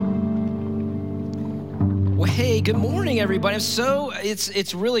Hey, good morning, everybody.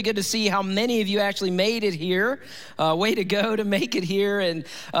 It's really good to see how many of you actually made it here. Way to go to make it here. And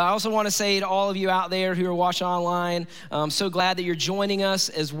I also want to say to all of you out there who are watching online, I'm so glad that you're joining us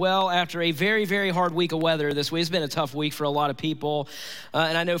as well after a very, very hard week of weather this week. It's been a tough week for a lot of people.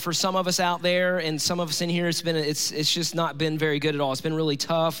 And I know for some of us out there and some of us in here, it's just not been very good at all. It's been really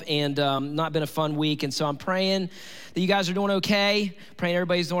tough and not been a fun week. And so I'm praying that you guys are doing okay, praying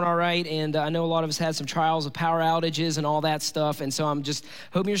everybody's doing all right. And I know a lot of us had some trials of power outages and all that stuff. And so I'm just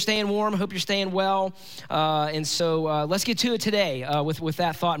hoping you're staying warm, hope you're staying well. And so let's get to it today with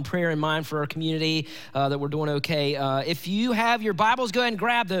that thought and prayer in mind for our community, that we're doing okay. If you have your Bibles, go ahead and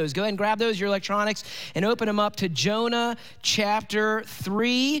grab those. Go ahead and grab those, your electronics, and open them up to Jonah chapter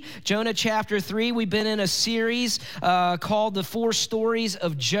 3. Jonah chapter 3. We've been in a series called The Four Stories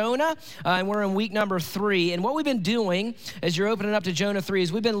of Jonah, and we're in week number 3. And what we've been doing as you're opening up to Jonah 3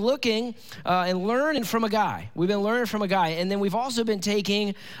 is we've been looking and learning from a guy. We've been learning from a guy. And then we've also been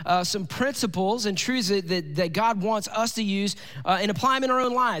taking some principles and truths that God wants us to use and apply them in our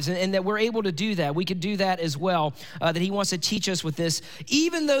own lives, and that we're able to do that. We could do that as well, that he wants to teach us with this.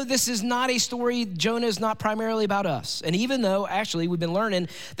 Even though this is not a story, Jonah is not primarily about us. And even though, actually, we've been learning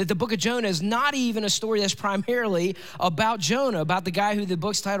that the book of Jonah is not even a story that's primarily about Jonah, about the guy who the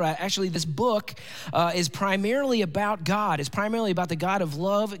book's titled. Actually, this book is primarily about God. It's primarily about the God of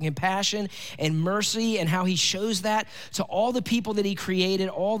love and compassion and mercy, and how he shows that to all the people that he created,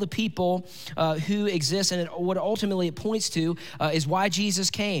 all the people who exist. And what ultimately it points to is why Jesus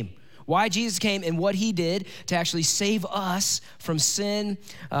came. Why Jesus came and what he did to actually save us from sin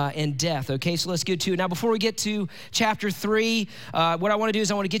and death. Okay, so let's get to it. Now, before we get to chapter 3, what I want to do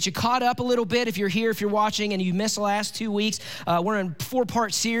is I want to get you caught up a little bit. If you're here, if you're watching and you missed the last 2 weeks, we're in a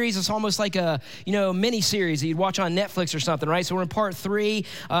 4-part series. It's almost like a mini series that you'd watch on Netflix or something, right? So we're in part 3,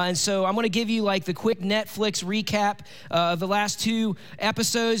 and so I'm going to give you like the quick Netflix recap of the last 2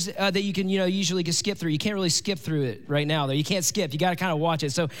 episodes that you can usually just skip through. You can't really skip through it right now, though. You can't skip. You got to kind of watch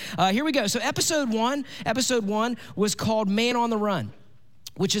it. So here we go. So episode one was called Man on the Run,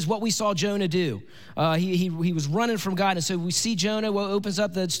 which is what we saw Jonah do. He was running from God. And so we see Jonah,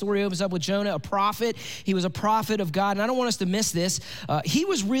 the story opens up with Jonah, a prophet. He was a prophet of God. And I don't want us to miss this. He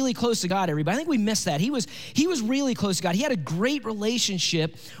was really close to God, everybody. I think we missed that. He was really close to God. He had a great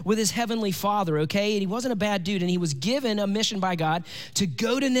relationship with his heavenly Father, okay? And he wasn't a bad dude. And he was given a mission by God to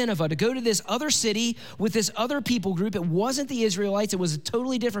go to Nineveh, to go to this other city with this other people group. It wasn't the Israelites. It was a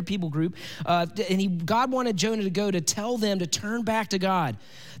totally different people group. And God wanted Jonah to go to tell them to turn back to God,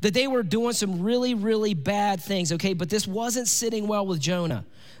 that they were doing some really, really bad things, okay? But this wasn't sitting well with Jonah.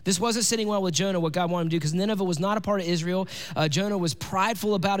 This wasn't sitting well with Jonah, what God wanted him to do, because Nineveh was not a part of Israel. Jonah was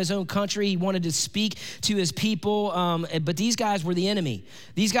prideful about his own country. He wanted to speak to his people, but these guys were the enemy.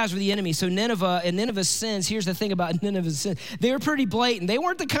 These guys were the enemy. So Nineveh's sins, here's the thing about Nineveh's sins. They were pretty blatant. They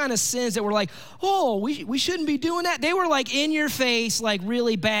weren't the kind of sins that were like, oh, we shouldn't be doing that. They were like in your face, like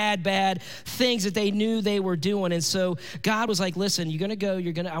really bad things that they knew they were doing. And so God was like, listen, you're going to go,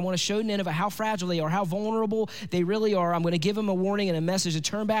 I want to show Nineveh how fragile they are, how vulnerable they really are. I'm going to give them a warning and a message to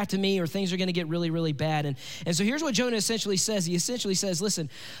turn back to me, or things are going to get really, really bad. And so here's what Jonah essentially says. He essentially says, listen,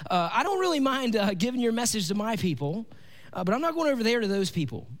 I don't really mind giving your message to my people, but I'm not going over there to those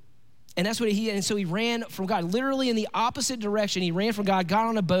people. And that's what and so he ran from God, literally in the opposite direction. He ran from God, got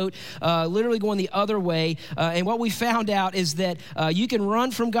on a boat, literally going the other way. And what we found out is that you can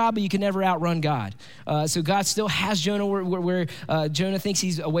run from God, but you can never outrun God. So God still has Jonah where Jonah thinks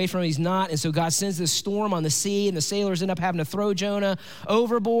he's away from him, he's not. And so God sends this storm on the sea, and the sailors end up having to throw Jonah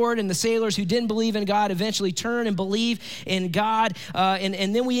overboard. And the sailors who didn't believe in God eventually turn and believe in God.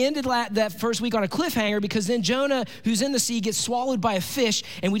 And then we ended that first week on a cliffhanger, because then Jonah, who's in the sea, gets swallowed by a fish,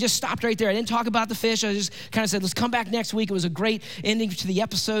 and we just stopped right there. I didn't talk about the fish. I just kind of said, let's come back next week. It was a great ending to the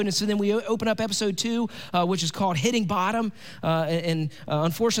episode. And so then we open up episode 2, which is called Hitting Bottom.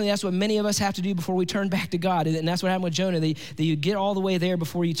 Unfortunately, that's what many of us have to do before we turn back to God. And that's what happened with Jonah. That you get all the way there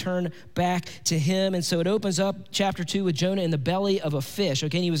before you turn back to him. And so it opens up chapter 2 with Jonah in the belly of a fish.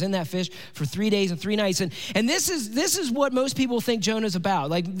 Okay, and he was in that fish for 3 days and 3 nights. And this is what most people think Jonah's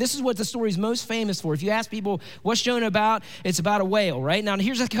about. Like, this is what the story's most famous for. If you ask people, what's Jonah about? It's about a whale, right? Now,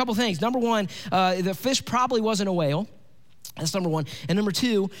 here's a couple things. Number one, the fish probably wasn't a whale. That's number one. And number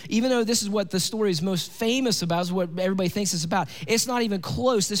 2, even though this is what the story is most famous about, is what everybody thinks it's about, it's not even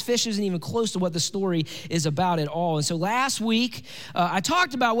close. This fish isn't even close to what the story is about at all. And so last week, I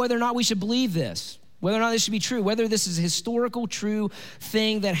talked about whether or not we should believe this. whether or not this should be true, whether this is a historical, true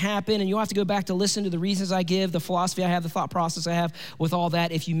thing that happened. And you'll have to go back to listen to the reasons I give, the philosophy I have, the thought process I have with all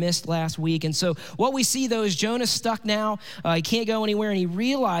that if you missed last week. And so what we see, though, is Jonah's stuck now. He can't go anywhere. And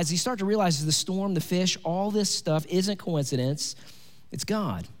he starts to realize the storm, the fish, all this stuff isn't coincidence. It's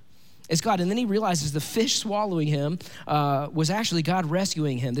God. It's God. And then he realizes the fish swallowing him was actually God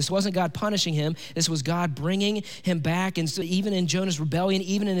rescuing him. This wasn't God punishing him. This was God bringing him back. And so even in Jonah's rebellion,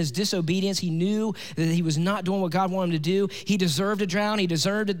 even in his disobedience, he knew that he was not doing what God wanted him to do. He deserved to drown. He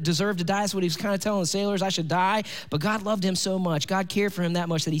deserved to die. That's what he was kind of telling the sailors, I should die. But God loved him so much. God cared for him that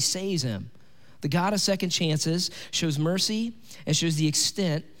much that he saves him. The God of second chances shows mercy and shows the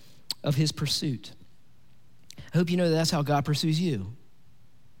extent of his pursuit. I hope you know that that's how God pursues you.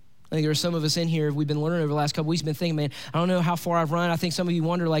 I think there are some of us in here, we've been learning over the last couple weeks, been thinking, man, I don't know how far I've run. I think some of you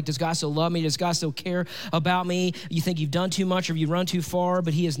wonder, like, does God still love me? Does God still care about me? You think you've done too much or you've run too far,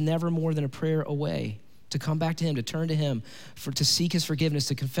 but he is never more than a prayer away to come back to him, to turn to him, to seek his forgiveness,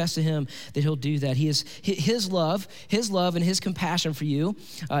 to confess to him that he'll do that. His love and his compassion for you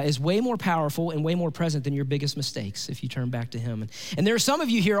is way more powerful and way more present than your biggest mistakes if you turn back to him. And there are some of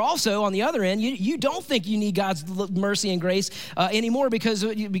you here also on the other end, you don't think you need God's mercy and grace anymore because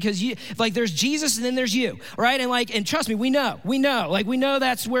you, like, there's Jesus and then there's you, right? And trust me, we know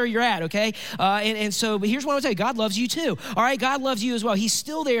that's where you're at, okay? So, but here's what I'll tell you, God loves you too, all right? God loves you as well. He's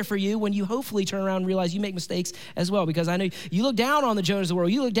still there for you when you hopefully turn around and realize you make mistakes as well, because I know you look down on the Jonahs of the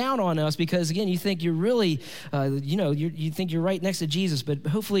world. You look down on us because, again, you think you're really, you think you're right next to Jesus, but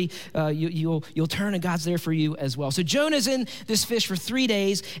hopefully you'll turn and God's there for you as well. So Jonah's in this fish for 3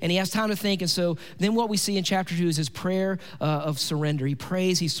 days and he has time to think. And so then what we see in chapter 2 is his prayer of surrender. He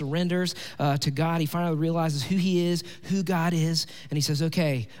prays, he surrenders to God. He finally realizes who he is, who God is. And he says,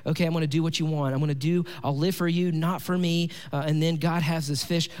 okay, I'm going to do what you want. I'll live for you, not for me. And then God has this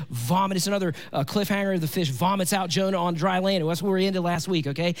fish vomit. It's another cliffhanger. The fish vomits out Jonah on dry land. That's where we ended last week,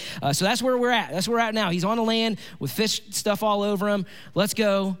 okay? So that's where we're at. That's where we're at now. He's on the land with fish stuff all over him. Let's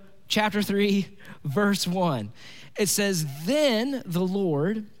go. Chapter 3, verse 1. It says, then the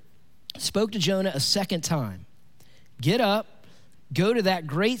Lord spoke to Jonah a second time. Get up, go to that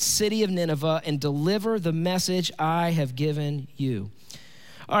great city of Nineveh and deliver the message I have given you.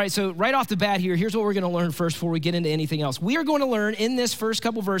 All right, so right off the bat here's what we're going to learn first before we get into anything else. We are going to learn in this first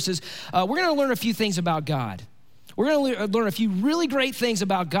couple verses, we're going to learn a few things about God. We're going to learn a few really great things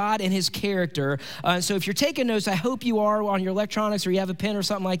about God and his character. So if you're taking notes, I hope you are on your electronics or you have a pen or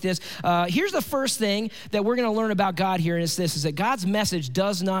something like this. Here's the first thing that we're going to learn about God here, and it's this, is that God's message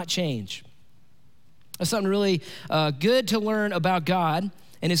does not change. That's something really good to learn about God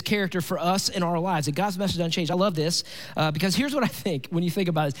and his character for us in our lives. And God's message doesn't change. I love this because here's what I think when you think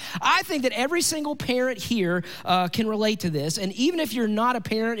about this. I think that every single parent here can relate to this. And even if you're not a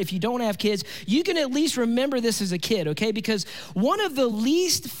parent, if you don't have kids, you can at least remember this as a kid, okay? Because one of the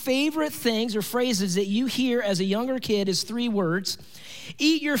least favorite things or phrases that you hear as a younger kid is 3 words.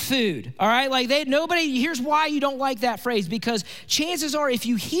 Eat your food, all right? Here's why you don't like that phrase, because chances are if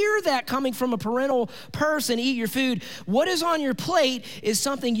you hear that coming from a parental person, eat your food, what is on your plate is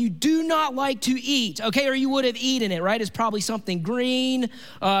something you do not like to eat, okay? Or you would have eaten it, right? It's probably something green,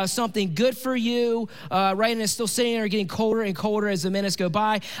 something good for you, right? And it's still sitting there getting colder and colder as the minutes go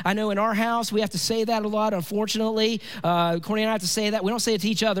by. I know in our house, we have to say that a lot, unfortunately. Courtney and I have to say that. We don't say it to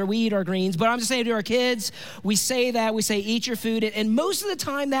each other. We eat our greens, but I'm just saying to our kids, we say that. We say, eat your food. And most of the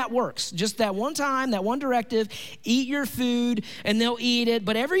time that works. Just that one time, that one directive, eat your food, and they'll eat it.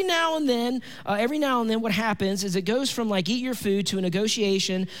 But every now and then what happens is it goes from like eat your food to a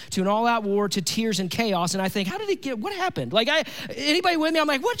negotiation to an all-out war to tears and chaos. And I think, what happened? Anybody with me? I'm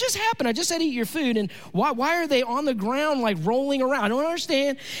like, what just happened? I just said eat your food, and why are they on the ground like rolling around? I don't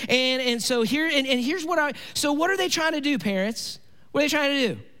understand. So here's so what are they trying to do, parents? What are they trying to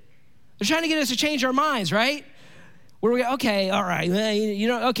do? They're trying to get us to change our minds, right? Where we go, okay, all right, you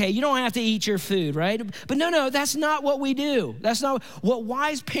don't have to eat your food, right? But no, that's not what we do. That's not what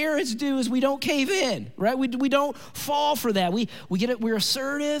wise parents do. Is we don't cave in, right? We don't fall for that. We get it. We're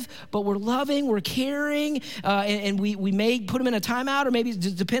assertive, but we're loving, we're caring, and we may put them in a timeout, or maybe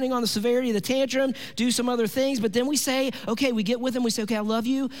depending on the severity of the tantrum, do some other things. But then we say, okay, we get with them. We say, okay, I love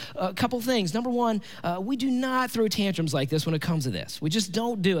you. A couple things. Number one, we do not throw tantrums like this when it comes to this. We just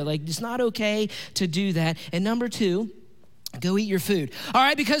don't do it. Like, it's not okay to do that. And number two, go eat your food. All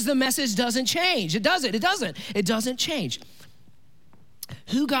right, because the message doesn't change. It doesn't change.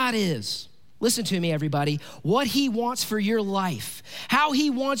 Who God is Listen to me, everybody. What he wants for your life, how he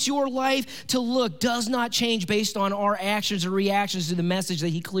wants your life to look does not change based on our actions or reactions to the message that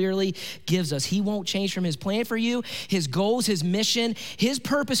he clearly gives us. He won't change from his plan for you, his goals, his mission, his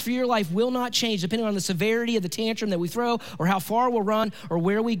purpose for your life will not change depending on the severity of the tantrum that we throw or how far we'll run or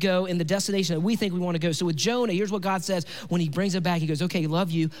where we go in the destination that we think we want to go. So with Jonah, here's what God says when he brings him back. He goes, okay, love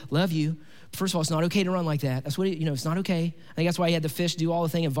you. First of all, it's not okay to run like that. That's what, it's not okay. I think that's why he had the fish do all the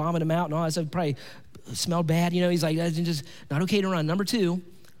thing and vomit him out and all that stuff. Probably smelled bad. He's like, that's just not okay to run. Number 2,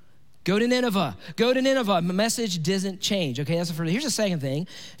 go to Nineveh. Go to Nineveh. The message doesn't change. Okay, that's the first. Here's the second thing,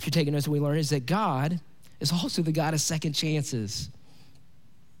 if you're taking notes, what we learned is that God is also the God of second chances.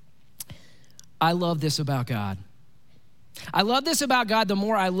 I love this about God. I love this about God the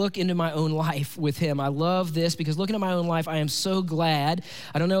more I look into my own life with him. I love this because looking at my own life, I am so glad,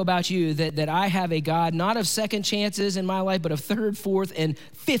 I don't know about you, that I have a God not of second chances in my life, but of third, fourth, and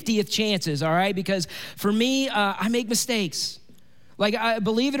 50th chances, all right? Because for me, I make mistakes. Like,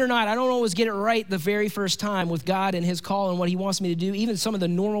 believe it or not, I don't always get it right the very first time with God and his call and what he wants me to do, even some of the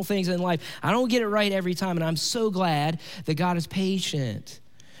normal things in life. I don't get it right every time, and I'm so glad that God is patient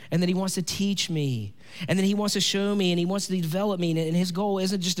and that he wants to teach me. And then he wants to show me and he wants to develop me. And his goal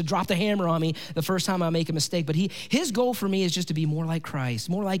isn't just to drop the hammer on me the first time I make a mistake, but his goal for me is just to be more like Christ,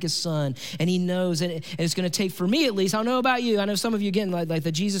 more like his son. And he knows, and it's going to take, for me at least, I don't know about you. I know some of you, again, like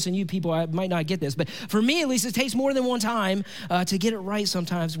the Jesus and you people, I might not get this, but for me at least, it takes more than one time to get it right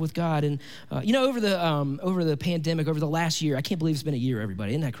sometimes with God. And over the pandemic, over the last year, I can't believe it's been a year,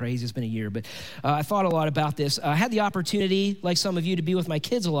 everybody. Isn't that crazy? It's been a year, but I thought a lot about this. I had the opportunity, like some of you, to be with my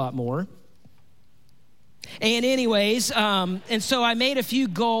kids a lot more. And anyways, and so I made a few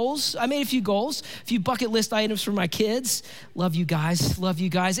goals, a few bucket list items for my kids. Love you guys.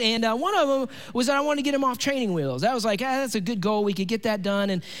 And one of them was that I wanted to get them off training wheels. I was like, that's a good goal. We could get that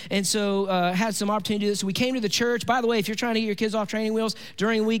done. And so had some opportunity to do this. So we came to the church. By the way, if you're trying to get your kids off training wheels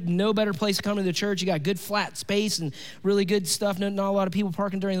during the week, no better place to come to the church. You got good flat space and really good stuff. Not a lot of people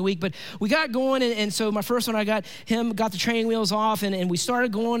parking during the week. But we got going, and so my first one, I got the training wheels off, and we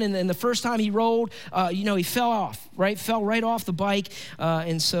started going. And the first time he rolled, he fell off, right? Fell right off the bike.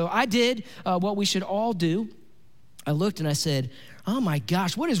 And so I did what we should all do. I looked and I said, oh my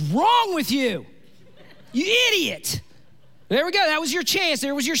gosh, what is wrong with you? You idiot. There we go. That was your chance.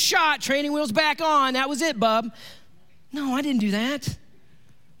 There was your shot. Training wheels back on. That was it, bub. No, I didn't do that.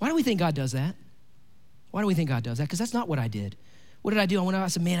 Why do we think God does that? Why do we think God does that? Because that's not what I did. What did I do? I went out, I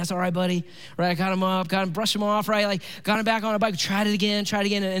said, man, that's all right, buddy. Right, I got him up, brushed him off, right? Like, got him back on a bike, tried it again.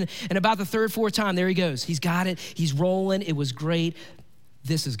 And about the third, fourth time, there he goes. He's got it. He's rolling. It was great.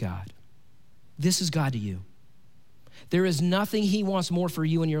 This is God. This is God to you. There is nothing he wants more for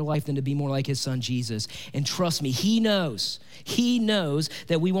you in your life than to be more like his son, Jesus. And trust me, he knows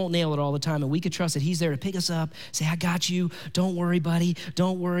that we won't nail it all the time. And we could trust that he's there to pick us up, say, I got you. Don't worry, buddy.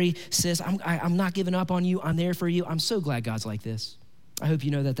 Don't worry, sis. I'm not giving up on you. I'm there for you. I'm so glad God's like this. I hope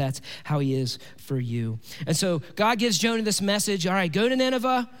you know that that's how he is for you. And so God gives Jonah this message. All right, go to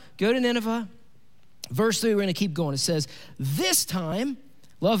Nineveh. Verse 3, we're going to keep going. It says, this time,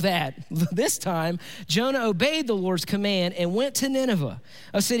 love that. This time, Jonah obeyed the Lord's command and went to Nineveh,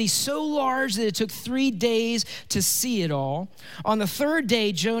 a city so large that it took 3 days to see it all. On the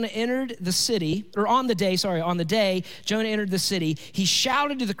day, Jonah entered the city. Jonah entered the city. He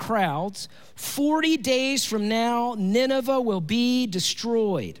shouted to the crowds, 40 days from now, Nineveh will be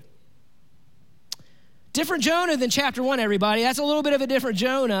destroyed. Different Jonah than chapter 1, everybody. That's a little bit of a different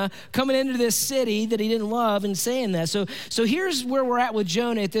Jonah coming into this city that he didn't love and saying that. So here's where we're at with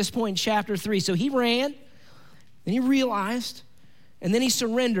Jonah at this point in chapter 3. So he ran, then he realized, and then he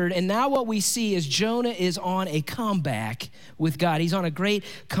surrendered. And now what we see is Jonah is on a comeback with God. He's on a great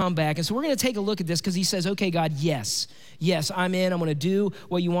comeback. And so we're going to take a look at this because he says, okay, God, yes, I'm in. I'm going to do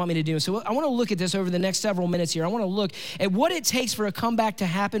what you want me to do. So I want to look at this over the next several minutes here. I want to look at what it takes for a comeback to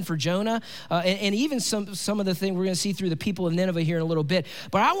happen for Jonah, and even some of the things we're going to see through the people of Nineveh here in a little bit.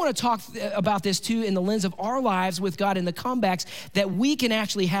 But I want to talk about this too in the lens of our lives with God and the comebacks that we can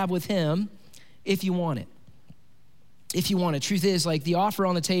actually have with him if you want it. If you want it. Truth is, like, the offer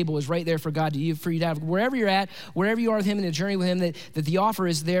on the table is right there for God for you to have. Wherever you're at, wherever you are with him in the journey with him, that the offer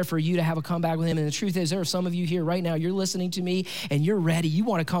is there for you to have a comeback with him. And the truth is, there are some of you here right now, you're listening to me and you're ready. You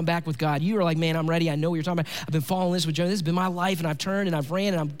want to come back with God. You are like, man, I'm ready. I know what you're talking about. I've been following this with Jonah. This has been my life, and I've turned and I've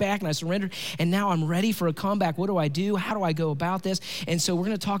ran and I'm back and I surrendered, and now I'm ready for a comeback. What do I do? How do I go about this? And so we're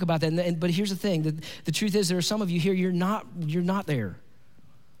going to talk about that. But here's the thing. The truth is, there are some of you here, you're not there.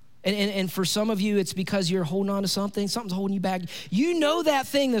 And for some of you, it's because you're holding on to something's holding you back. You know that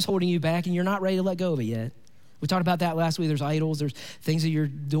thing that's holding you back, and you're not ready to let go of it yet. We talked about that last week. There's idols. There's things that you're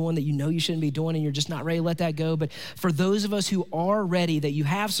doing that you know you shouldn't be doing, and you're just not ready to let that go. But for those of us who are ready, that you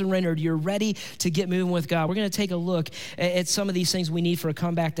have surrendered, you're ready to get moving with God, we're going to take a look at some of these things we need for a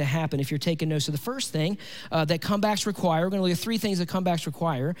comeback to happen if you're taking notes. So the first thing that comebacks require, we're going to look at three things that comebacks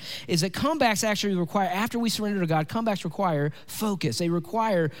require, is that comebacks actually require, after we surrender to God, comebacks require focus. They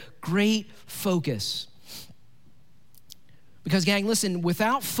require great focus. Because gang, listen,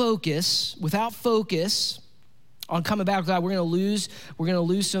 without focus on coming back with God, we're gonna lose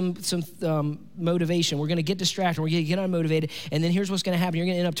some motivation. We're gonna get distracted. We're gonna get unmotivated. And then here's what's gonna happen. You're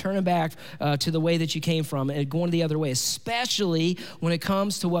gonna end up turning back to the way that you came from and going the other way, especially when it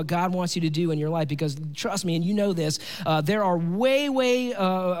comes to what God wants you to do in your life. Because trust me, and you know this, there are way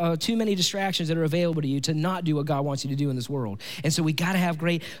too many distractions that are available to you to not do what God wants you to do in this world. And so we gotta have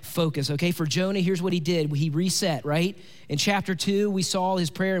great focus, okay? For Jonah, here's what he did. He reset, right? In chapter 2, we saw his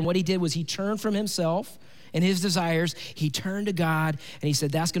prayer, and what he did was he turned from himself and his desires. He turned to God and he said,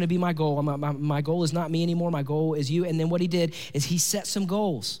 that's gonna be my goal. My goal is not me anymore, my goal is you. And then what he did is he set some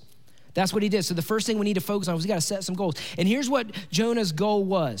goals. That's what he did. So the first thing we need to focus on is we gotta set some goals. And here's what Jonah's goal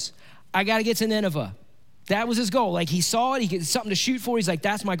was. I gotta get to Nineveh. That was his goal. Like he saw it, he had something to shoot for. He's like,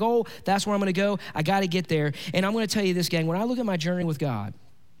 that's my goal, that's where I'm gonna go. I gotta get there. And I'm gonna tell you this, gang, when I look at my journey with God,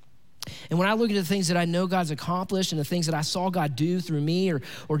 and when I look at the things that I know God's accomplished and the things that I saw God do through me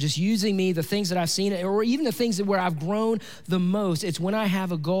or just using me, the things that I've seen, or even the things where I've grown the most, it's when I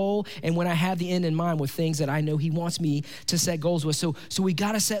have a goal and when I have the end in mind with things that I know he wants me to set goals with. So we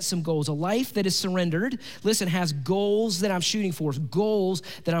gotta set some goals. A life that is surrendered, listen, has goals that I'm shooting for, goals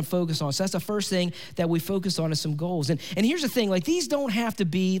that I'm focused on. So that's the first thing that we focus on is some goals. And here's the thing, like these don't have to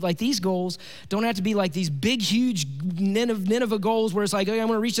be, like these goals don't have to be like these big, huge Nineveh goals where it's like, okay, I'm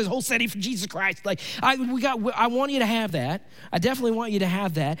gonna reach this whole city for Jesus Christ. Like I want you to have that. I definitely want you to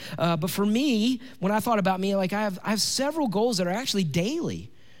have that. But for me, when I thought about me, like I have several goals that are actually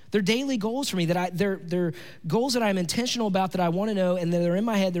daily. They're daily goals for me they're goals that I'm intentional about, that I want to know, and they're in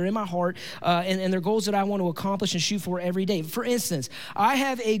my head, they're in my heart, and they're goals that I want to accomplish and shoot for every day. For instance, I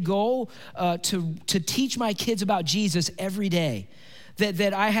have a goal to teach my kids about Jesus every day.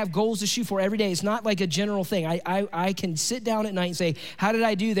 That I have goals to shoot for every day. It's not like a general thing. I can sit down at night and say, how did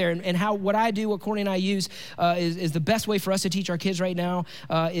I do there? And how what I do, what Courtney and I use, is the best way for us to teach our kids right now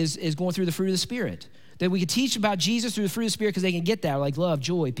is going through the fruit of the Spirit. That we could teach about Jesus through the fruit of the Spirit because they can get that, like love,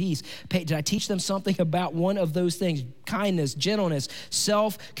 joy, peace. Did I teach them something about one of those things? Kindness, gentleness,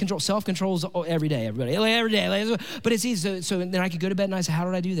 self-control. Self-control is every day, everybody. Every day. But it's easy. So then I could go to bed and I say, how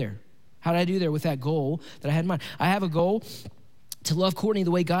did I do there? How did I do there with that goal that I had in mind? I have a goal to love Courtney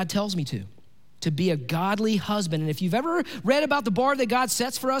the way God tells me to be a godly husband. And if you've ever read about the bar that God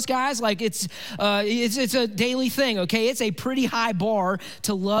sets for us, guys, like it's a daily thing, okay? It's a pretty high bar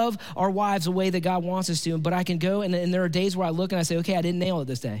to love our wives the way that God wants us to. But I can go, and there are days where I look and I say, okay, I didn't nail it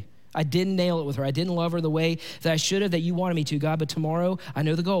this day. I didn't nail it with her. I didn't love her the way that I should have, that you wanted me to, God. But tomorrow, I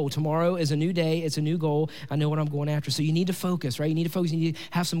know the goal. Tomorrow is a new day. It's a new goal. I know what I'm going after. So you need to focus, right? You need to focus. You need to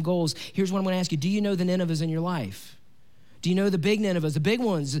have some goals. Here's what I'm going to ask you. Do you know the Ninevehs in your life? Do you know the big Ninevehs, the big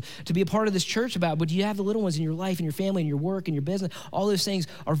ones to be a part of this church about? But do you have the little ones in your life, in your family, in your work, in your business? All those things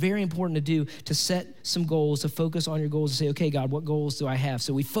are very important to do, to set some goals, to focus on your goals, to say, okay, God, what goals do I have?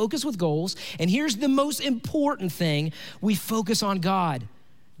 So we focus with goals. And here's the most important thing. We focus on God.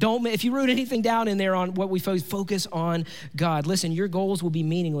 If you wrote anything down in there on what we focus on God. Listen, your goals will be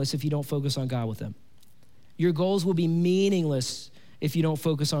meaningless if you don't focus on God with them. Your goals will be meaningless if you don't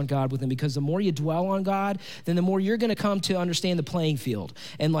focus on God with them, because the more you dwell on God, then the more you're gonna come to understand the playing field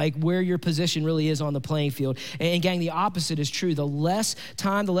and like where your position really is on the playing field. And gang, the opposite is true. The less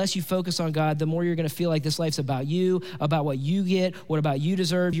time, the less you focus on God, the more you're gonna feel like this life's about you, about what you get, what about you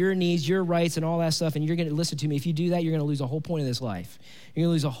deserve, your needs, your rights, and all that stuff. And you're gonna, listen to me, if you do that, you're gonna lose the whole point of this life. You're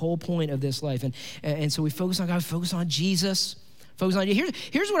gonna lose the whole point of this life. And so we focus on God, focus on Jesus. Focus on you.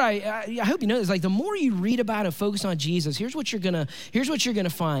 Here's what I hope you know is, like, the more you read about and focus on Jesus, here's what you're gonna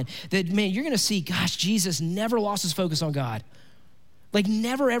find. That, man, you're gonna see, gosh, Jesus never lost his focus on God. Like,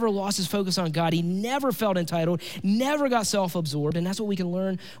 never ever lost his focus on God. He never felt entitled, never got self-absorbed. And that's what we can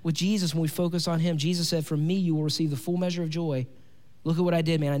learn with Jesus when we focus on him. Jesus said, from me you will receive the full measure of joy. Look at what I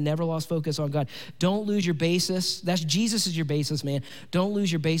did, man. I never lost focus on God. Don't lose your basis. That's Jesus is your basis, man. Don't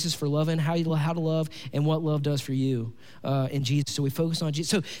lose your basis for loving, how to love, and what love does for you in Jesus. So we focus on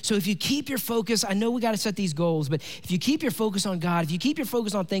Jesus. So if you keep your focus, I know we got to set these goals, but if you keep your focus on God, if you keep your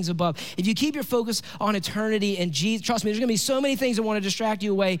focus on things above, if you keep your focus on eternity and Jesus, trust me, there's going to be so many things that want to distract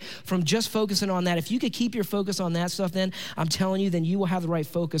you away from just focusing on that. If you could keep your focus on that stuff, then I'm telling you, then you will have the right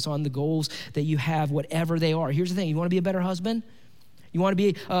focus on the goals that you have, whatever they are. Here's the thing. You want to be a better husband? You want to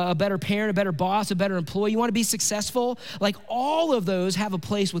be a better parent, a better boss, a better employee. You want to be successful. Like all of those have a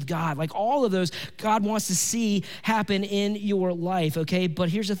place with God. Like all of those, God wants to see happen in your life, okay? But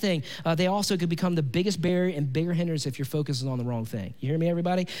here's the thing. They also could become the biggest barrier and bigger hindrance if you're focusing on the wrong thing. You hear me,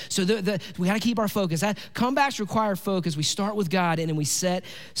 everybody? So we got to keep our focus. Comebacks require focus. We start with God and then we set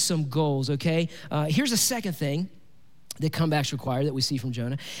some goals, okay? Here's a second thing that comebacks require that we see from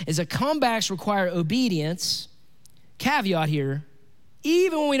Jonah is that comebacks require obedience. Caveat here.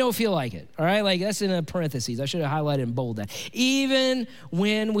 Even when we don't feel like it, all right? Like that's in a parentheses. I should have highlighted and bold that. Even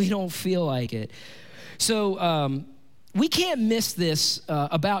when we don't feel like it. So we can't miss this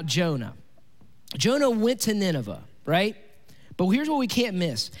about Jonah. Jonah went to Nineveh, right? But here's what we can't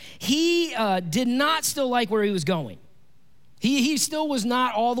miss. He did not still like where he was going. He still was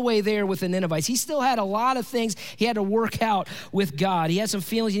not all the way there with the Ninevites. He still had a lot of things he had to work out with God. He had some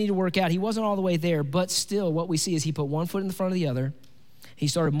feelings he needed to work out. He wasn't all the way there, but still what we see is he put one foot in the front of the other. He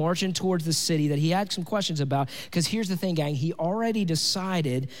started marching towards the city that he had some questions about. Because here's the thing, gang. He already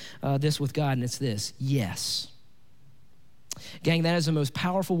decided this with God, and it's this: yes. Gang, that is the most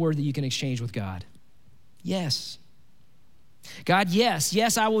powerful word that you can exchange with God. Yes. God,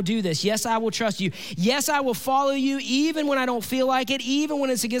 yes, I will do this. Yes, I will trust you. Yes, I will follow you even when I don't feel like it, even when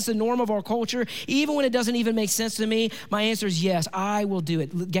it's against the norm of our culture, even when it doesn't even make sense to me. My answer is yes, I will do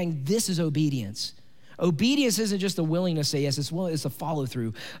it. Gang, this is obedience. Obedience isn't just the willingness to say yes, it's a follow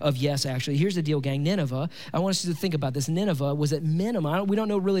through of yes, actually. Here's the deal, gang. Nineveh, I want us to think about this. Nineveh was at minimum, we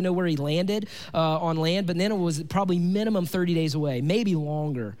don't really know where he landed on land, but Nineveh was probably minimum 30 days away, maybe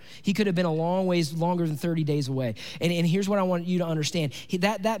longer. He could have been a long ways longer than 30 days away. And here's what I want you to understand.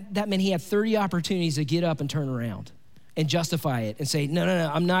 That meant he had 30 opportunities to get up and turn around and justify it and say, no,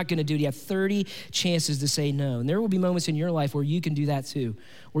 I'm not gonna do it. You have 30 chances to say no. And there will be moments in your life where you can do that too,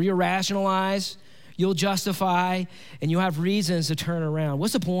 where you'll rationalize, you'll justify, and you'll have reasons to turn around.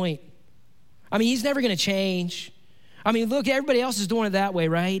 What's the point? I mean, he's never gonna change. I mean, look, everybody else is doing it that way,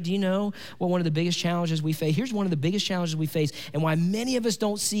 right? Do you know what one of the biggest challenges we face? Here's one of the biggest challenges we face and why many of us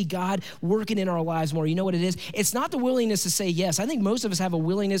don't see God working in our lives more. You know what it is? It's not the willingness to say yes. I think most of us have a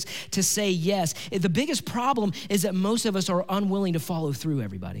willingness to say yes. The biggest problem is that most of us are unwilling to follow through,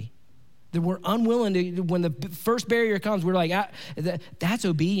 everybody. That we're unwilling to, when the first barrier comes, we're like, that's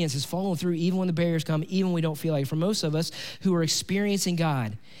obedience, is following through even when the barriers come, even when we don't feel like it. For most of us who are experiencing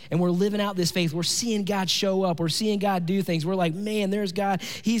God and we're living out this faith, we're seeing God show up, we're seeing God do things. We're like, man, there's God.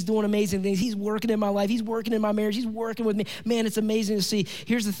 He's doing amazing things. He's working in my life. He's working in my marriage. He's working with me. Man, it's amazing to see.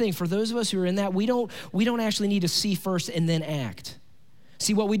 Here's the thing. For those of us who are in that, we don't actually need to see first and then act.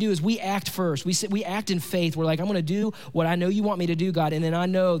 See, what we do is we act first. We act in faith. We're like, I'm going to do what I know you want me to do, God, and then I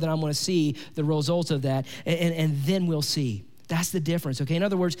know that I'm going to see the results of that, and then we'll see. That's the difference, okay? In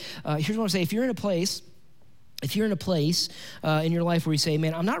other words, here's what I'm saying. If you're in a place in your life where you say,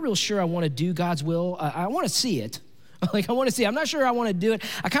 man, I'm not real sure I want to do God's will. I want to see it. Like, I want to see it. I'm not sure I want to do it.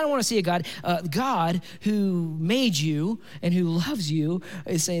 I kind of want to see it, God. God, who made you and who loves you,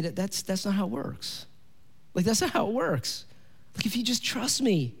 is saying that that's not how it works. Like, that's not how it works. Like, if you just trust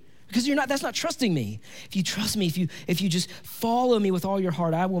me, because that's not trusting me. If you trust me, if you just follow me with all your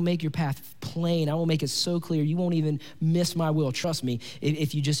heart, I will make your path plain. I will make it so clear you won't even miss my will. Trust me,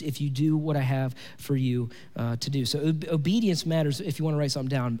 if you do what I have for you to do. So obedience matters. If you want to write something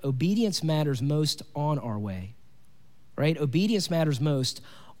down, obedience matters most on our way, right? Obedience matters most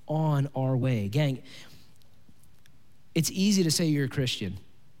on our way. Gang, it's easy to say you're a Christian.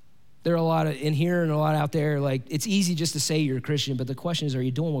 There are a lot in here and a lot out there. Like, it's easy just to say you're a Christian, but the question is, are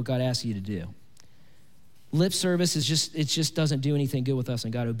you doing what God asks you to do? Lip service it just doesn't do anything good with us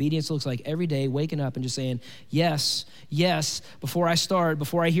and God. Obedience looks like every day waking up and just saying, yes, before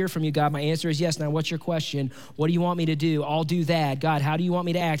I hear from you, God, my answer is yes. Now, what's your question? What do you want me to do? I'll do that. God, how do you want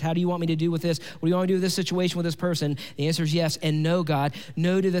me to act? How do you want me to do with this? What do you want me to do with this situation with this person? The answer is yes and no, God.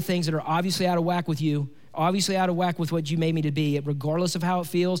 No to the things that are obviously out of whack with you. Obviously out of whack with what you made me to be, regardless of how it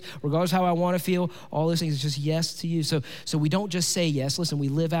feels, regardless of how I want to feel, all those things, it's just yes to you. So we don't just say yes. Listen, we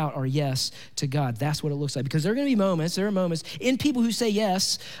live out our yes to God. That's what it looks like. Because there are moments in people who say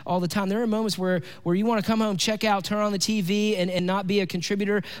yes all the time. There are moments where you want to come home, check out, turn on the TV and not be a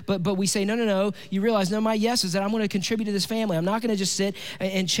contributor, but we say, no. You realize, no, my yes is that I'm going to contribute to this family. I'm not going to just sit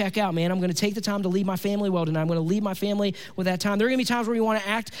and check out, man. I'm going to take the time to lead my family well tonight. I'm going to lead my family with that time. There are going to be times where you want to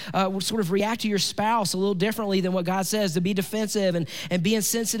act, sort of react to your spouse a little differently than what God says, to be defensive and be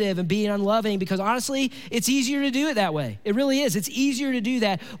insensitive and being unloving, because honestly, it's easier to do it that way. It really is. It's easier to do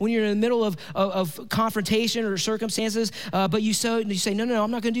that when you're in the middle of confrontation or circumstances, but you say, no,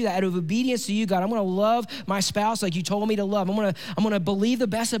 I'm not going to do that. Out of obedience to you, God, I'm going to love my spouse like you told me to love. I'm going to believe the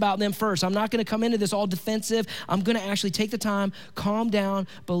best about them first. I'm not going to come into this all defensive. I'm going to actually take the time, calm down,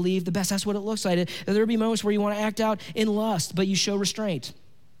 believe the best. That's what it looks like. There'll be moments where you want to act out in lust, but you show restraint.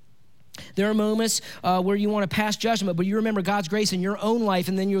 There are moments where you want to pass judgment, but you remember God's grace in your own life,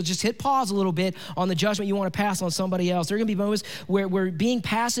 and then you'll just hit pause a little bit on the judgment you want to pass on somebody else. There are going to be moments where being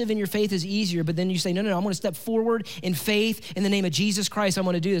passive in your faith is easier, but then you say, no, I'm going to step forward in faith in the name of Jesus Christ. I'm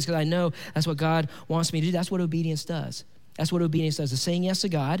going to do this because I know that's what God wants me to do. That's what obedience does. That's what obedience does, is saying yes to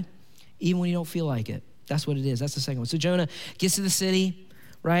God, even when you don't feel like it. That's what it is. That's the second one. So Jonah gets to the city,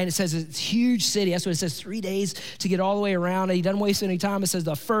 right? It says it's a huge city. That's what it says, 3 days to get all the way around. He doesn't waste any time. It says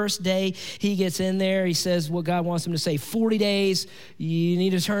the first day he gets in there, he says what God wants him to say. 40 days, you need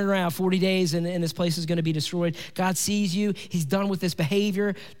to turn around. 40 days and this place is going to be destroyed. God sees you. He's done with this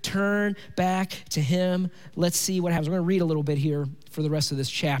behavior. Turn back to him. Let's see what happens. We're going to read a little bit here for the rest of this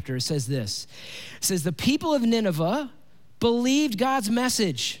chapter. It says this. It says, the people of Nineveh believed God's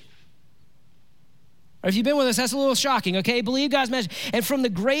message. Or if you've been with us, that's a little shocking, okay? Believe God's message. And from the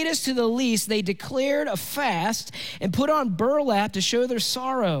greatest to the least, they declared a fast and put on burlap to show their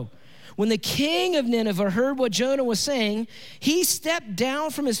sorrow. When the king of Nineveh heard what Jonah was saying, he stepped down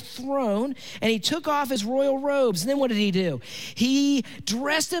from his throne and he took off his royal robes. And then what did he do? He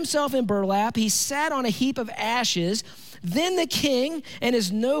dressed himself in burlap. He sat on a heap of ashes. Then the king and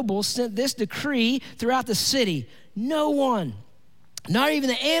his nobles sent this decree throughout the city. No one, not even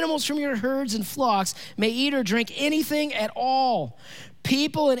the animals from your herds and flocks, may eat or drink anything at all.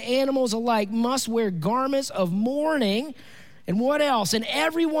 People and animals alike must wear garments of mourning. And what else? And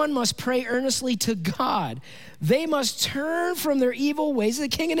everyone must pray earnestly to God. They must turn from their evil ways. The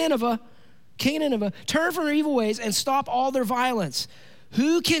king of Nineveh, turn from their evil ways and stop all their violence.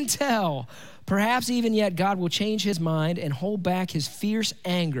 Who can tell? Perhaps even yet God will change his mind and hold back his fierce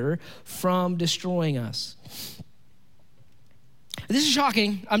anger from destroying us. This is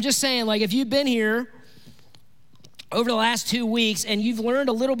shocking. I'm just saying, like, if you've been here over the last 2 weeks and you've learned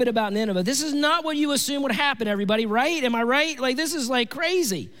a little bit about Nineveh, this is not what you assume would happen, everybody, right? Am I right? Like, this is like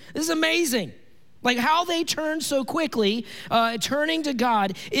crazy. This is amazing. Like how they turned so quickly, turning to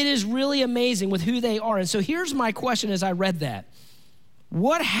God, it is really amazing with who they are. And so here's my question as I read that.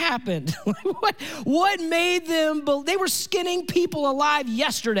 What happened? What made them, they were skinning people alive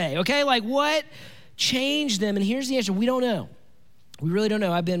yesterday, okay? Like what changed them? And here's the answer, we don't know. We really don't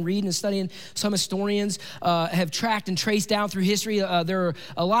know. I've been reading and studying. Some historians have tracked and traced down through history. There are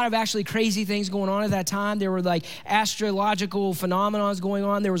a lot of actually crazy things going on at that time. There were like astrological phenomenons going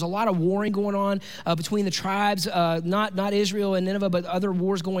on. There was a lot of warring going on between the tribes, not Israel and Nineveh, but other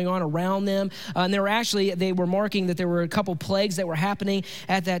wars going on around them. And they were marking that there were a couple plagues that were happening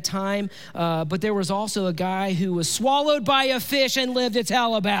at that time. But there was also a guy who was swallowed by a fish and lived to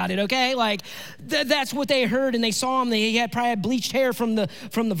tell about it, okay? Like that's what they heard, and they saw him. He probably had bleached hair from the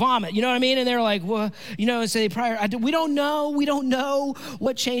vomit, you know what I mean? And they're like, well, you know, and say we don't know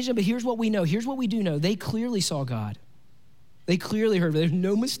what changed them, but here's what we know. Here's what we do know. They clearly saw God. They clearly heard. There's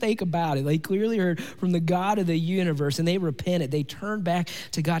no mistake about it. They clearly heard from the God of the universe, and they repented. They turned back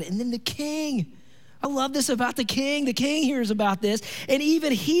to God. And then the king, I love this about the king. The king hears about this, and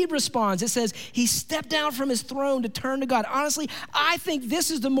even he responds. It says he stepped down from his throne to turn to God. Honestly, I think this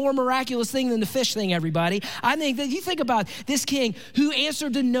is the more miraculous thing than the fish thing, everybody. I think that you think about this king who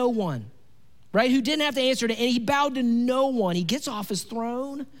answered to no one, right? Who didn't have to answer to, and he bowed to no one. He gets off his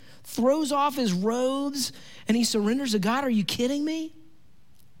throne, throws off his robes, and he surrenders to God. Are you kidding me?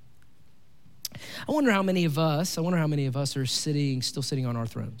 I wonder how many of us are still sitting on our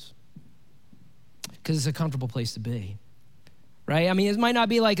thrones. Because it's a comfortable place to be, right? I mean, it might not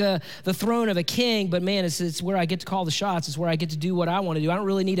be like the throne of a king, but man, it's where I get to call the shots. It's where I get to do what I want to do. I don't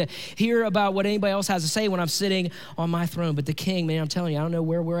really need to hear about what anybody else has to say when I'm sitting on my throne. But the king, man, I'm telling you, I don't know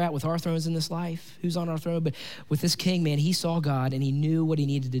where we're at with our thrones in this life, who's on our throne, but with this king, man, he saw God and he knew what he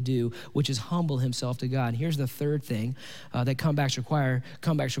needed to do, which is humble himself to God. And here's the third thing that comebacks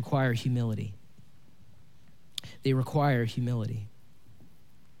require humility. They require humility.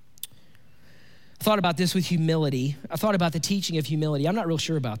 I thought about this with humility. I thought about the teaching of humility. I'm not real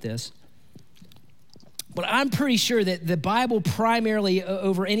sure about this. But I'm pretty sure that the Bible primarily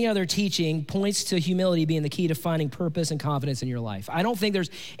over any other teaching points to humility being the key to finding purpose and confidence in your life. I don't think there's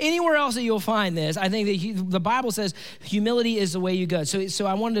anywhere else that you'll find this. I think that the Bible says humility is the way you go. So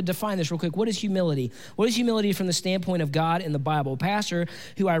I wanted to define this real quick. What is humility? What is humility from the standpoint of God in the Bible? Pastor,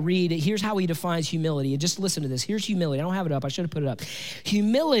 who I read, here's how he defines humility. And just listen to this. Here's humility. I don't have it up. I should have put it up.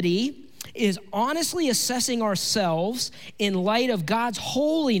 Humility is honestly assessing ourselves in light of God's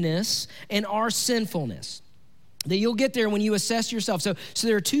holiness and our sinfulness. That you'll get there when you assess yourself. So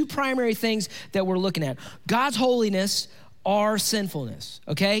there are two primary things that we're looking at. God's holiness, our sinfulness,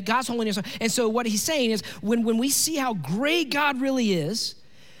 okay? God's holiness. And so what he's saying is when we see how great God really is,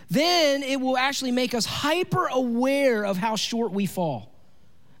 then it will actually make us hyper aware of how short we fall.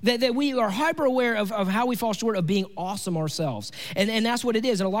 That we are hyper aware of how we fall short of being awesome ourselves. And that's what it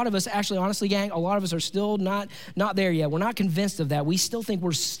is. And a lot of us, actually, honestly, gang, a lot of us are still not there yet. We're not convinced of that. We still think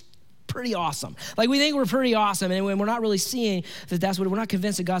we're pretty awesome. Like we think we're pretty awesome, and when we're not really seeing that that's what we're not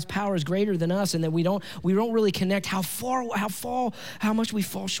convinced that God's power is greater than us, and that we don't really connect how much we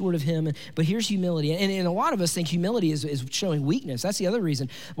fall short of Him. But here's humility, and a lot of us think humility is showing weakness. That's the other reason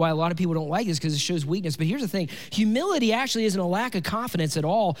why a lot of people don't like this, because it shows weakness. But here's the thing: humility actually isn't a lack of confidence at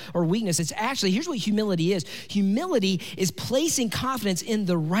all or weakness. It's actually, here's what humility is. Humility is placing confidence in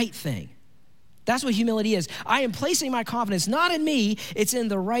the right thing. That's what humility is. I am placing my confidence not in me, it's in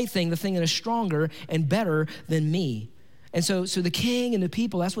the right thing, the thing that is stronger and better than me. And so the king and the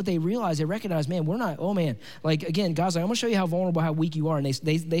people, that's what they realize. They recognize, man, we're not, oh man. Like again, God's like, I'm gonna show you how vulnerable, how weak you are. And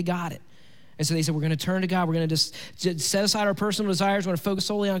they got it. And so they said, we're gonna turn to God. We're gonna just set aside our personal desires. We're gonna focus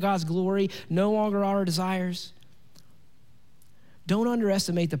solely on God's glory, no longer our desires. Don't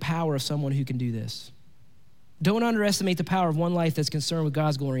underestimate the power of someone who can do this. Don't underestimate the power of one life that's concerned with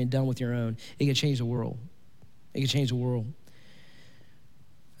God's glory and done with your own. It can change the world. It can change the world.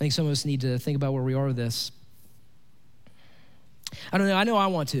 I think some of us need to think about where we are with this. I don't know. I know I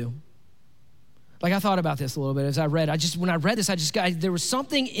want to. Like I thought about this a little bit as I read. When I read this, there was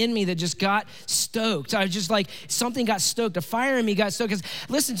something in me that just got stoked. I just like, something got stoked. A fire in me got stoked. Because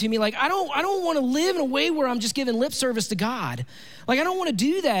listen to me, like I don't want to live in a way where I'm just giving lip service to God. Like I don't want to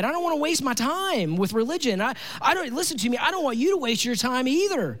do that. I don't want to waste my time with religion. I don't, listen to me, I don't want you to waste your time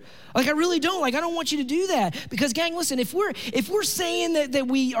either. Like I really don't. Like I don't want you to do that. Because gang, listen, if we're saying that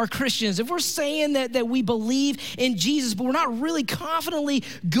we are Christians, if we're saying that we believe in Jesus, but we're not really confidently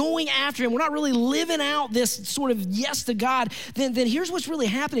going after Him, we're not really living out this sort of yes to God, then here's what's really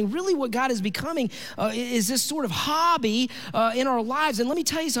happening. Really what God is becoming is this sort of hobby in our lives. And let me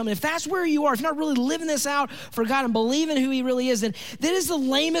tell you something, if that's where you are, if you're not really living this out for God and believing who He really is, then that is the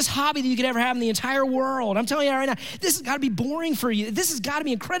lamest hobby that you could ever have in the entire world. I'm telling you right now, this has got to be boring for you. This has got to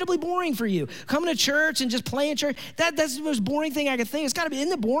be incredibly boring for you. Coming to church and just playing church, that's the most boring thing I could think. It's got to be,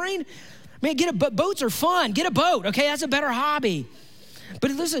 isn't it boring? Man, boats are fun. Get a boat, okay? That's a better hobby.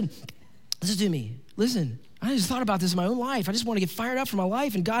 But listen to me. Listen, I just thought about this in my own life. I just want to get fired up for my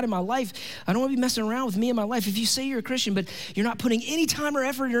life and God in my life. I don't want to be messing around with me in my life. If you say you're a Christian, but you're not putting any time or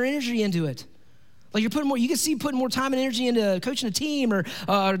effort or energy into it, like you're putting more, you can see putting more time and energy into coaching a team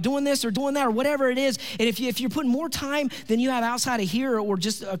or doing this or doing that or whatever it is. And if you're putting more time than you have outside of here or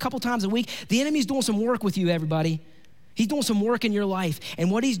just a couple times a week, the enemy's doing some work with you, everybody. He's doing some work in your life.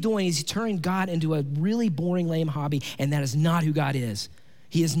 And what he's doing is he's turning God into a really boring, lame hobby. And that is not who God is.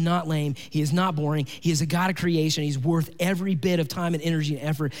 He is not lame. He is not boring. He is a God of creation. He's worth every bit of time and energy and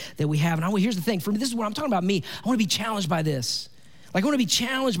effort that we have. And here's the thing. For me, this is what I'm talking about me. I want to be challenged by this. Like I want to be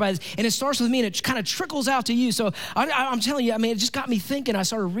challenged by this, and it starts with me, and it kind of trickles out to you. So I'm telling you, I mean, it just got me thinking. I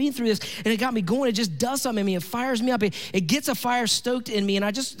started reading through this, and it got me going. It just does something in me. It fires me up. It gets a fire stoked in me, and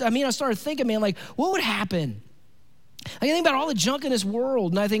I started thinking, man, like, what would happen? I think about all the junk in this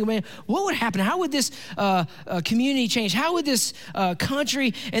world, and I think, man, what would happen? How would this community change? How would this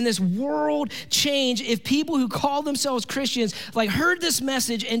country and this world change if people who call themselves Christians like heard this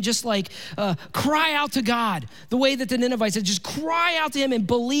message and just like cry out to God the way that the Ninevites did, just cry out to Him and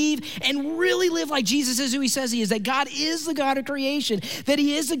believe and really live like Jesus is who He says He is, that God is the God of creation, that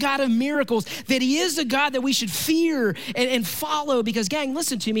He is the God of miracles, that He is the God that we should fear and follow. Because gang,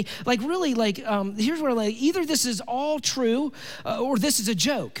 listen to me, like really, like here's what I like. Either this is all true or this is a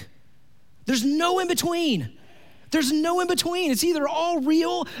joke. There's no in between. There's no in between. It's either all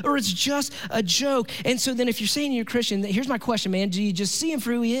real or it's just a joke. And so then if you're saying you're a Christian, here's my question, man. Do you just see Him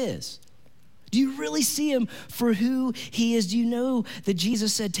for who He is? Do you really see Him for who He is? Do you know that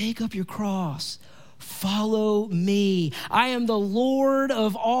Jesus said, take up your cross, Follow me. I am the Lord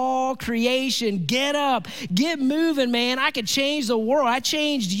of all creation. Get up, get moving, man. I can change the world. I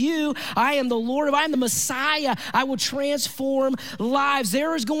changed you. I am the Lord I am the Messiah. I will transform lives.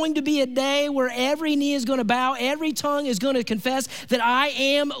 There is going to be a day where every knee is going to bow, every tongue is going to confess that I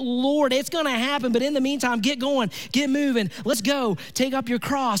am Lord. It's going to happen, but in the meantime, get going, get moving. Let's go. Take up your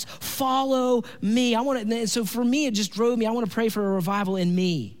cross. Follow me. So for me, it just drove me. I want to pray for a revival in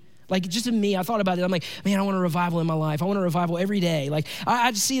me. Like just in me, I thought about it. I'm like, man, I want a revival in my life. I want a revival every day. Like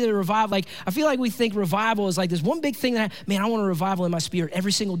I just see the revival. Like I feel like we think revival is like this one big thing that, man, I want a revival in my spirit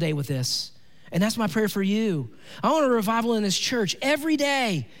every single day with this. And that's my prayer for you. I want a revival in this church every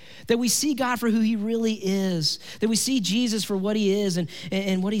day, that we see God for who he really is, that we see Jesus for what he is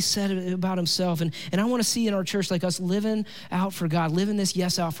and what he said about himself. And I want to see in our church like us living out for God, living this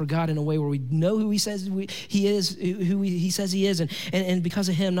yes out for God in a way where we know who he says he is, who he says he is. And because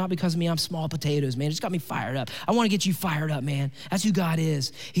of him, not because of me, I'm small potatoes, man. It just got me fired up. I want to get you fired up, man. That's who God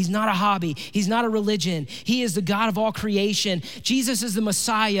is. He's not a hobby. He's not a religion. He is the God of all creation. Jesus is the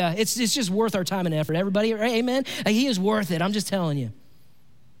Messiah. It's just worth our time and effort. Everybody, right? Amen? Like, he is worth it. I'm just telling you.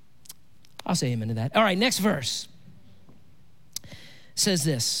 I'll say amen to that. All right, next verse says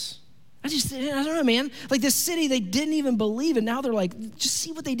this. I don't know, man. Like this city, they didn't even believe it. Now they're like, just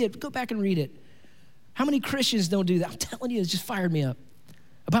see what they did. Go back and read it. How many Christians don't do that? I'm telling you, it just fired me up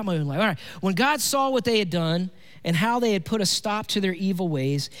about my own life. All right, when God saw what they had done and how they had put a stop to their evil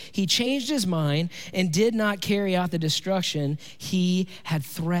ways, he changed his mind and did not carry out the destruction he had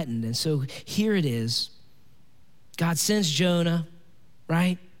threatened. And so here it is. God sends Jonah,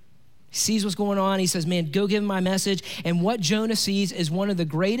 right? He sees what's going on. He says, man, go give him my message. And what Jonah sees is one of the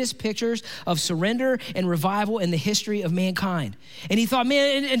greatest pictures of surrender and revival in the history of mankind. And he thought,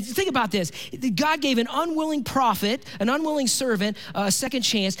 man, and think about this. God gave an unwilling prophet, an unwilling servant, a second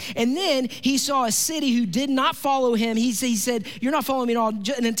chance. And then he saw a city who did not follow him. He said, you're not following me at all.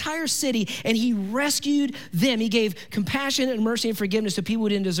 An entire city. And he rescued them. He gave compassion and mercy and forgiveness to people who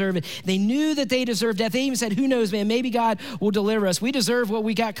didn't deserve it. They knew that they deserved death. They even said, who knows, man, maybe God will deliver us. We deserve what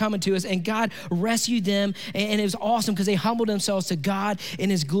we got coming to us. And God rescued them, and it was awesome because they humbled themselves to God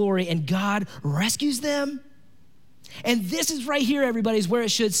in his glory, and God rescues them. And this is right here, everybody, is where it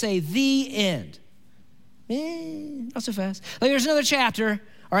should say the end. Not so fast. Like there's another chapter.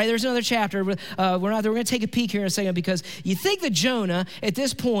 All right, there's another chapter. We're going to take a peek here in a second, because you think that Jonah at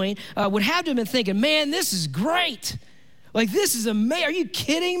this point would have to have been thinking, man, this is great. Like this is amazing. Are you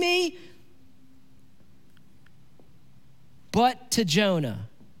kidding me? But to Jonah,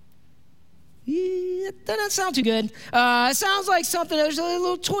 that doesn't sound too good. It sounds like something, there's a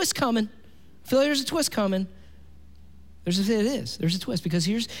little twist coming. I feel like there's a twist coming. There's a twist, because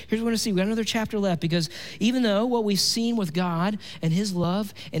here's what we're going to see. We got another chapter left, because even though what we've seen with God and his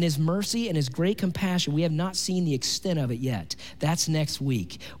love and his mercy and his great compassion, we have not seen the extent of it yet. That's next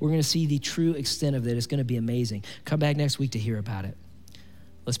week. We're going to see the true extent of it. It's going to be amazing. Come back next week to hear about it.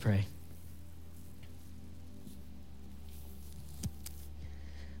 Let's pray.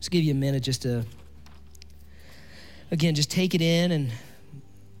 Let's give you a minute just to, again, just take it in and,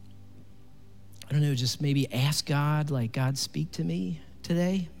 I don't know, just maybe ask God, like, God, speak to me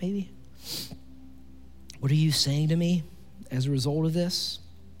today, maybe. What are you saying to me as a result of this?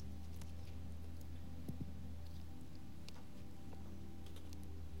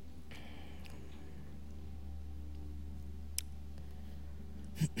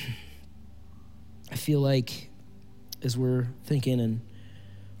 I feel like as we're thinking and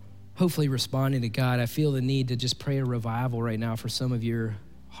hopefully responding to God, I feel the need to just pray a revival right now for some of your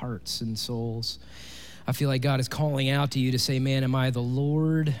hearts and souls. I feel like God is calling out to you to say, man, am I the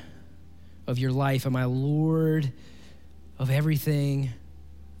Lord of your life? Am I Lord of everything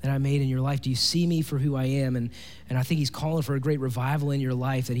that I made in your life? Do you see me for who I am? And I think he's calling for a great revival in your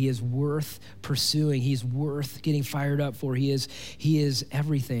life, that he is worth pursuing. He's worth getting fired up for. He is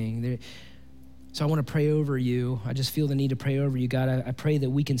everything. So I want to pray over you. I just feel the need to pray over you, God. I pray that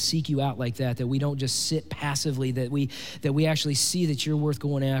we can seek you out like that we don't just sit passively, that we actually see that you're worth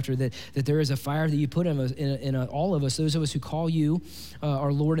going after, that there is a fire that you put in all of us, those of us who call you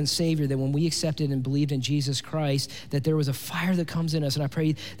our Lord and Savior, that when we accepted and believed in Jesus Christ, that there was a fire that comes in us. And I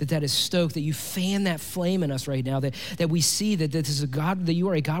pray that is stoked, that you fan that flame in us right now, that we see that this is a God, that you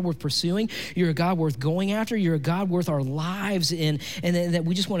are a God worth pursuing. You're a God worth going after. You're a God worth our lives in, and that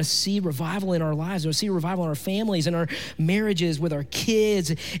we just want to see revival in our lives. We want to see a revival in our families and our marriages, with our kids,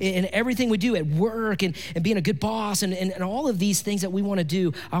 and everything we do at work, and being a good boss, and all of these things that we want to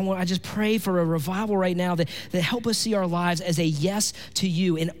do. I just pray for a revival right now that help us see our lives as a yes to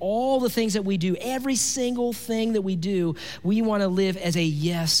you. In all the things that we do, every single thing that we do, we want to live as a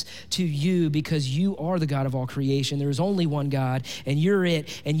yes to you, because you are the God of all creation. There is only one God, and you're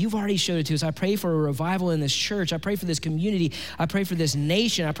it, and you've already showed it to us. I pray for a revival in this church. I pray for this community. I pray for this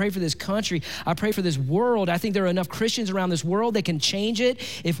nation. I pray for this country. I pray for this world. I think there are enough Christians around this world that can change it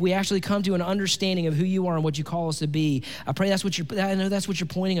if we actually come to an understanding of who you are and what you call us to be. I pray I know that's what you're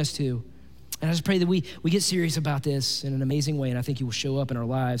pointing us to. And I just pray that we get serious about this in an amazing way, and I think you will show up in our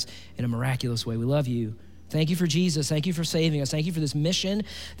lives in a miraculous way. We love you. Thank you for Jesus. Thank you for saving us. Thank you for this mission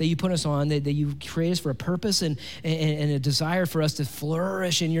that you put us on, that you create us for a purpose and a desire for us to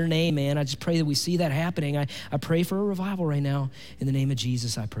flourish in your name, man. I just pray that we see that happening. I pray for a revival right now. In the name of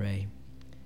Jesus, I pray.